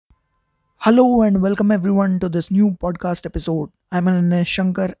Hello and welcome everyone to this new podcast episode. I'm Anish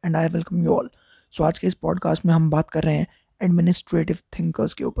Shankar and I welcome you all. So आज के इस podcast में हम बात कर रहे हैं एडमिनिस्ट्रेटिव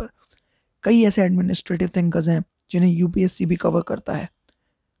थिंकर्स के ऊपर। कई ऐसे एडमिनिस्ट्रेटिव थिंकर्स हैं जिन्हें यूपीएससी भी कवर करता है,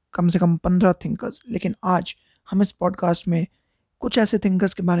 कम से कम 15 थिंकर्स। लेकिन आज हम इस पॉडकास्ट में कुछ ऐसे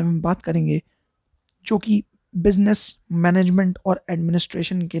थिंकर्स के बारे में बात करेंगे जो कि बिजनेस मैनेजमेंट और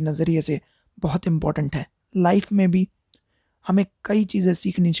एडमिनिस्ट्रेशन के नज़रिए से बहुत इम्पॉर्टेंट है। लाइफ में भी हमें कई चीज़ें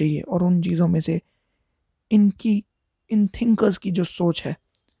सीखनी चाहिए और उन चीज़ों में से इनकी इन थिंकर्स की जो सोच है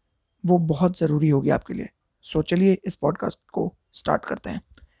वो बहुत ज़रूरी होगी आपके लिए। सो चलिए इस पॉडकास्ट को स्टार्ट करते हैं।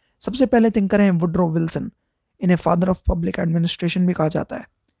 सबसे पहले थिंकर हैं वुड्रो विल्सन। इन्हें फादर ऑफ पब्लिक एडमिनिस्ट्रेशन भी कहा जाता है।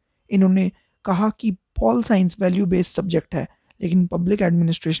 इन्होंने कहा कि pol science value based subject है लेकिन public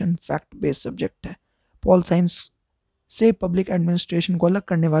administration fact based subject है। पॉल साइंस से पब्लिक एडमिनिस्ट्रेशन को अलग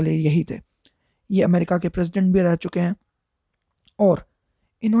करने वाले यही थे। ये अमेरिका के प्रेसिडेंट भी रह चुके हैं और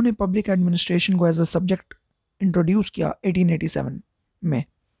इन्होंने पब्लिक एडमिनिस्ट्रेशन को एज अ सब्जेक्ट इंट्रोड्यूस किया 1887 में।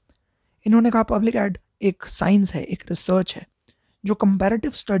 इन्होंने कहा पब्लिक एड एक साइंस है, एक रिसर्च है जो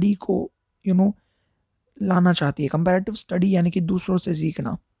कंपैरेटिव स्टडी को यू नो लाना चाहती है। कंपैरेटिव स्टडी यानी कि दूसरों से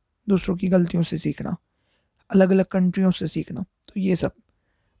सीखना, दूसरों की गलतियों से सीखना, अलग अलग कंट्रियों से सीखना। तो ये सब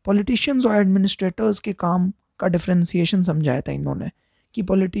पॉलिटिशियंस और एडमिनिस्ट्रेटर्स के काम का डिफ्रेंसिएशन समझाया था इन्होंने कि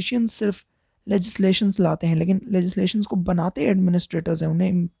पॉलिटिशियंस सिर्फ लेजिस्लेशंस लाते हैं लेकिन लेजिस्लेशंस को बनाते एडमिनिस्ट्रेटर्स हैं, उन्हें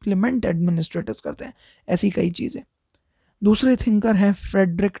इम्प्लीमेंट एडमिनिस्ट्रेटर्स करते हैं। ऐसी कई चीज़ें। दूसरे थिंकर हैं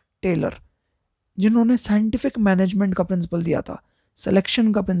फ्रेडरिक टेलर, जिन्होंने साइंटिफिक मैनेजमेंट का प्रिंसिपल दिया था,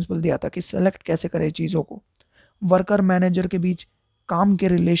 सिलेक्शन का प्रिंसिपल दिया था कि सेलेक्ट कैसे करें चीज़ों को, वर्कर मैनेजर के बीच काम के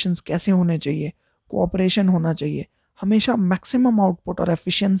रिलेशंस कैसे होने चाहिए, कोऑपरेशन होना चाहिए, हमेशा मैक्सिमम आउटपुट और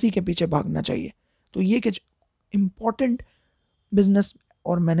एफिशिएंसी के पीछे भागना चाहिए। तो ये कुछ इम्पॉर्टेंट बिजनेस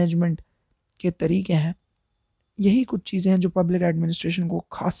और मैनेजमेंट के तरीके हैं। यही कुछ चीज़ें हैं जो पब्लिक एडमिनिस्ट्रेशन को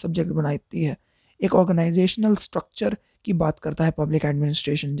खास सब्जेक्ट बनाती है। एक ऑर्गेनाइजेशनल स्ट्रक्चर की बात करता है पब्लिक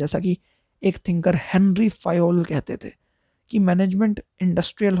एडमिनिस्ट्रेशन, जैसा कि एक थिंकर हेनरी फायोल कहते थे कि मैनेजमेंट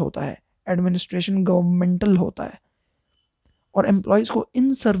इंडस्ट्रियल होता है, एडमिनिस्ट्रेशन गवर्नमेंटल होता है और एम्प्लॉयज़ को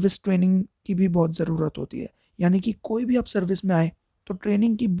इन सर्विस ट्रेनिंग की भी बहुत ज़रूरत होती है। यानी कि कोई भी आप सर्विस में आए तो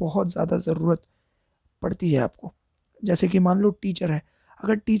ट्रेनिंग की बहुत ज़्यादा ज़रूरत पड़ती है आपको। जैसे कि मान लो टीचर है,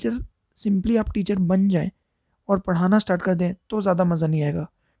 अगर टीचर सिंपली आप टीचर बन जाएं और पढ़ाना स्टार्ट कर दें तो ज़्यादा मज़ा नहीं आएगा।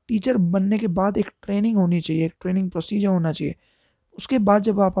 टीचर बनने के बाद एक ट्रेनिंग होनी चाहिए, एक ट्रेनिंग प्रोसीजर होना चाहिए। उसके बाद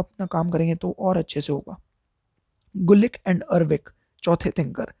जब आप अपना काम करेंगे तो और अच्छे से होगा। गुलिक एंड अर्विक चौथे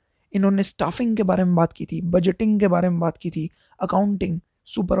थिंकर। इन्होंने स्टाफिंग के बारे में बात की थी, बजटिंग के बारे में बात की थी, अकाउंटिंग,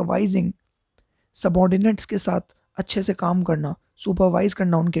 सुपरवाइजिंग, सबॉर्डिनेट्स के साथ अच्छे से काम करना, सुपरवाइज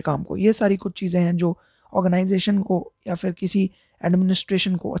करना उनके काम को। ये सारी कुछ चीज़ें हैं जो ऑर्गेनाइजेशन को या फिर किसी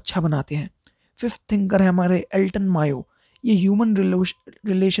एडमिनिस्ट्रेशन को अच्छा बनाते हैं। फिफ्थ थिंकर है हमारे एल्टन मायो। ये ह्यूमन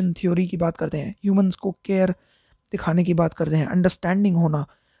रिलेशन थ्योरी की बात करते हैं, ह्यूमंस को केयर दिखाने की बात करते हैं, अंडरस्टैंडिंग होना,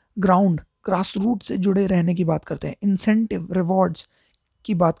 ग्राउंड ग्रास रूट से जुड़े रहने की बात करते हैं, इंसेंटिव रिवॉर्ड्स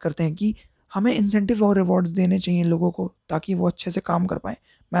की बात करते हैं कि हमें इंसेंटिव और रिवॉर्ड्स देने चाहिए लोगों को ताकि वो अच्छे से काम कर पाएँ।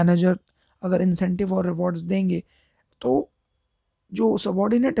 मैनेजर अगर इंसेंटिव और रिवॉर्ड्स देंगे तो जो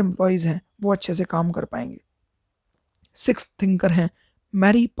सबॉर्डिनेट एम्प्लॉयज़ हैं वो अच्छे से काम कर पाएंगे। सिक्स थिंकर हैं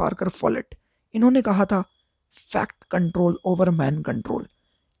मैरी पार्कर फॉलेट। इन्होंने कहा था fact control over man control.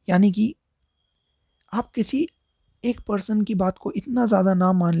 यानी कि आप किसी एक पर्सन की बात को इतना ज़्यादा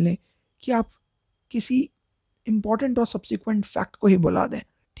ना मान लें कि आप किसी इम्पॉर्टेंट और सब्सिक्वेंट फैक्ट को ही बुला दें।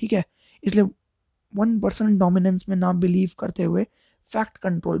 ठीक है, इसलिए 1% डोमिनेंस में ना बिलीव करते हुए फैक्ट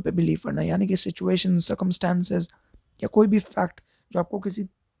कंट्रोल पे बिलीव करना, यानी कि सिचुएशन, सर्कमस्टांसेस या कोई भी फैक्ट जो आपको किसी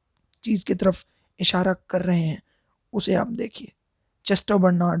चीज़ की तरफ इशारा कर रहे हैं उसे आप देखिए। चेस्टर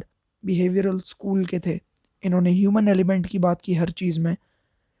बर्नार्ड बिहेवियरल स्कूल के थे। इन्होंने ह्यूमन एलिमेंट की बात की हर चीज़ में।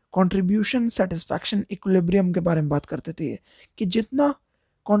 कंट्रीब्यूशन, सेटिस्फैक्शन, इक्विलिब्रियम के बारे में बात करते थे कि जितना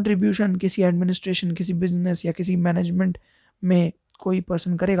कंट्रीब्यूशन किसी एडमिनिस्ट्रेशन, किसी बिजनेस या किसी मैनेजमेंट में कोई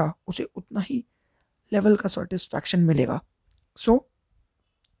पर्सन करेगा उसे उतना ही लेवल का सेटिस्फैक्शन मिलेगा। सो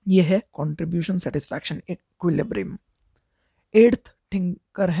ये है contribution, satisfaction, equilibrium. Eighth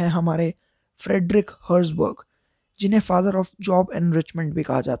thinker है हमारे फ्रेडरिक हर्सबर्ग, जिन्हें फादर ऑफ जॉब एनरिचमेंट भी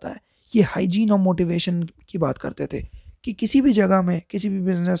कहा जाता है। ये हाइजीन और मोटिवेशन की बात करते थे कि किसी भी जगह में, किसी भी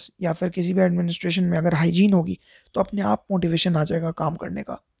बिजनेस या फिर किसी भी एडमिनिस्ट्रेशन में अगर हाइजीन होगी तो अपने आप मोटिवेशन आ जाएगा काम करने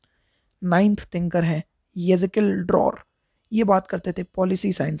का। नाइन्थ थिंकर है येज़ेकिल ड्रॉर। ये बात करते थे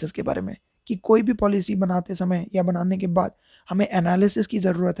पॉलिसी साइंसेस के बारे में कि कोई भी पॉलिसी बनाते समय या बनाने के बाद हमें एनालिसिस की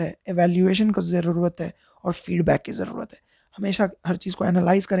ज़रूरत है, एवेल्यूएशन की ज़रूरत है और फीडबैक की ज़रूरत है। हमेशा हर चीज़ को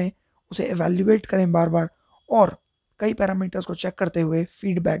एनालाइज करें, उसे एवेल्यूएट करें बार बार और कई पैरामीटर्स को चेक करते हुए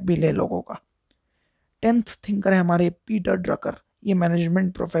फीडबैक भी लें लोगों का। टेंथ थिंकर है हमारे पीटर ड्रकर। ये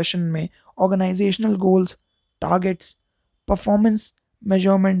मैनेजमेंट प्रोफेशन में organizational goals, targets, performance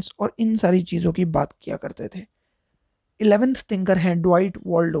measurements और इन सारी चीज़ों की बात किया करते थे। 11th थिंकर हैं ड्वाइट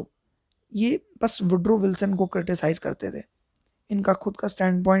वॉल्डो। ये बस वुड्रो विल्सन को क्रिटिसाइज करते थे। इनका खुद का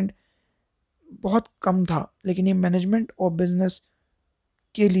स्टैंड पॉइंट बहुत कम था, लेकिन ये मैनेजमेंट और बिजनेस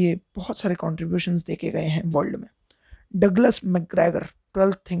के लिए बहुत सारे कॉन्ट्रीब्यूशंस देखे गए हैं वर्ल्ड में। डगलस मैकग्रेगर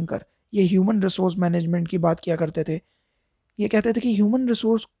 12th थिंकर, ये ह्यूमन रिसोर्स मैनेजमेंट की बात किया करते थे। ये कहते थे कि ह्यूमन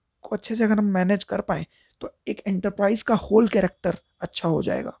रिसोर्स को अच्छे से अगर हम मैनेज कर पाएँ तो एक एंटरप्राइज का होल कैरेक्टर अच्छा हो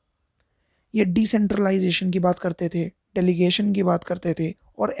जाएगा। ये डिसेंट्रलाइजेशन की बात करते थे, डेलीगेशन की बात करते थे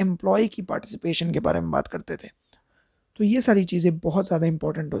और एम्प्लॉय की पार्टिसिपेशन के बारे में बात करते थे। तो ये सारी चीज़ें बहुत ज़्यादा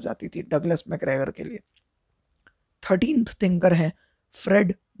इंपॉर्टेंट हो जाती थी डगलस मैकग्रेगर के लिए। 13th थिंकर हैं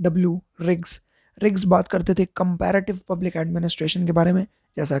फ्रेड डब्ल्यू रिग्स। रिग्स बात करते थे कंपैरेटिव पब्लिक एडमिनिस्ट्रेशन के बारे में,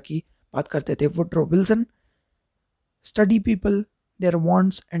 जैसा कि बात करते थे Woodrow Wilson. Study people, there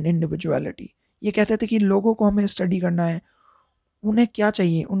wants and individuality. ये कहते थे कि लोगों को हमें स्टडी करना है, उन्हें क्या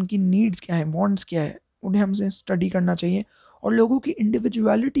चाहिए, उनकी नीड्स क्या है, वांट्स क्या है, उन्हें हमसे स्टडी करना चाहिए और लोगों की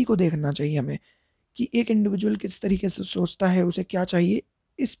इंडिविजुअलिटी को देखना चाहिए हमें कि एक इंडिविजुअल किस तरीके से सोचता है, उसे क्या चाहिए,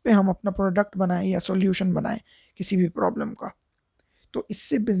 इस पे हम अपना प्रोडक्ट बनाएं या सॉल्यूशन बनाएं किसी भी प्रॉब्लम का। तो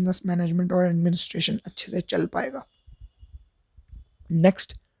इससे बिजनेस मैनेजमेंट और एडमिनिस्ट्रेशन अच्छे से चल पाएगा।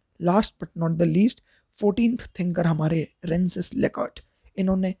 Next, last but not the least, 14th thinker हमारे रेंसिस लेकर्ट।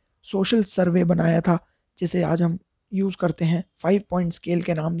 इन्होंने सोशल सर्वे बनाया था जिसे आज हम यूज़ करते हैं 5 पॉइंट स्केल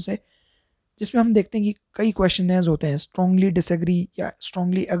के नाम से, जिसमें हम देखते हैं कि कई क्वेश्चनर्स होते हैं, स्ट्रांगली डिसएग्री या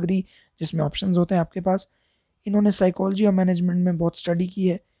स्ट्रांगली एग्री, जिसमें ऑप्शंस होते हैं आपके पास। इन्होंने साइकोलॉजी और मैनेजमेंट में बहुत स्टडी की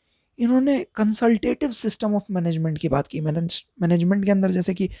है। इन्होंने कंसल्टेटिव सिस्टम ऑफ मैनेजमेंट की बात की। मैनेजमेंट के अंदर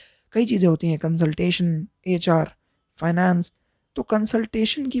जैसे कि कई चीज़ें होती हैं, कंसल्टेशन, एचआर, फाइनेंस। तो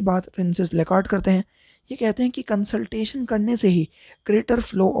कंसल्टेशन की बात रेंसिस लेकार्ट करते हैं। ये कहते हैं कि कंसल्टेशन करने से ही ग्रेटर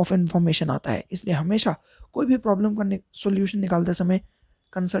फ्लो ऑफ इंफॉर्मेशन आता है, इसलिए हमेशा कोई भी प्रॉब्लम का सोल्यूशन निकालते समय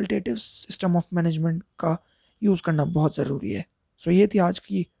कंसल्टेटिव सिस्टम ऑफ मैनेजमेंट का यूज़ करना बहुत ज़रूरी है। सो ये थी आज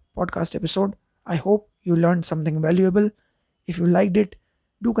की podcast episode. I hope you learned something valuable. If you liked it,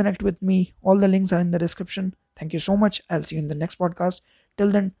 do connect with me. All the links are in the description. Thank you so much. I'll see you in the next podcast.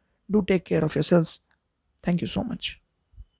 Till then, do take care of yourselves. Thank you so much.